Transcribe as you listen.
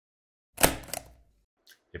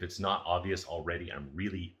If it's not obvious already, I'm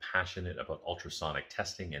really passionate about ultrasonic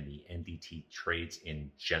testing and the NDT trades in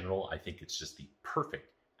general. I think it's just the perfect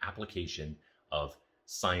application of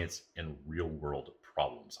science and real world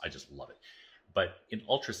problems. I just love it. But in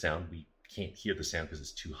ultrasound, we can't hear the sound because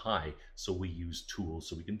it's too high, so we use tools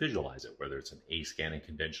so we can visualize it, whether it's an A scan in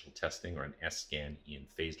conventional testing or an S scan in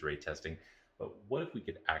phased array testing. But what if we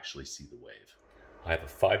could actually see the wave? I have a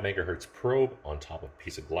 5 megahertz probe on top of a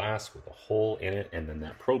piece of glass with a hole in it, and then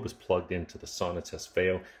that probe is plugged into the Sonatest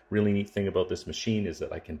Pheo. Really neat thing about this machine is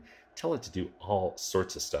that I can tell it to do all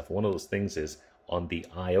sorts of stuff. One of those things is on the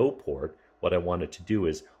I/O port, what I want it to do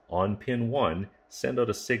is on pin 1, send out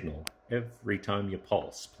a signal every time you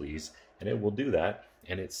pulse, please. And it will do that,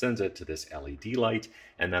 and it sends it to this LED light,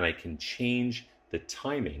 and then I can change the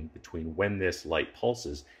timing between when this light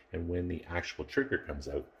pulses and when the actual trigger comes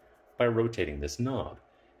out by rotating this knob.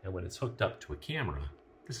 And when it's hooked up to a camera,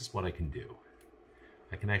 this is what I can do.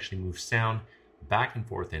 I can actually move sound back and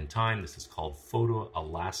forth in time. This is called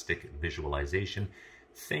photoelastic visualization.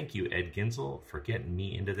 Thank you, Ed Ginzel, for getting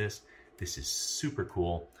me into this. This is super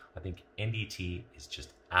cool. I think NDT is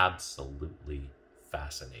just absolutely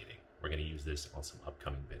fascinating. We're going to use this on some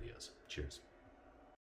upcoming videos. Cheers.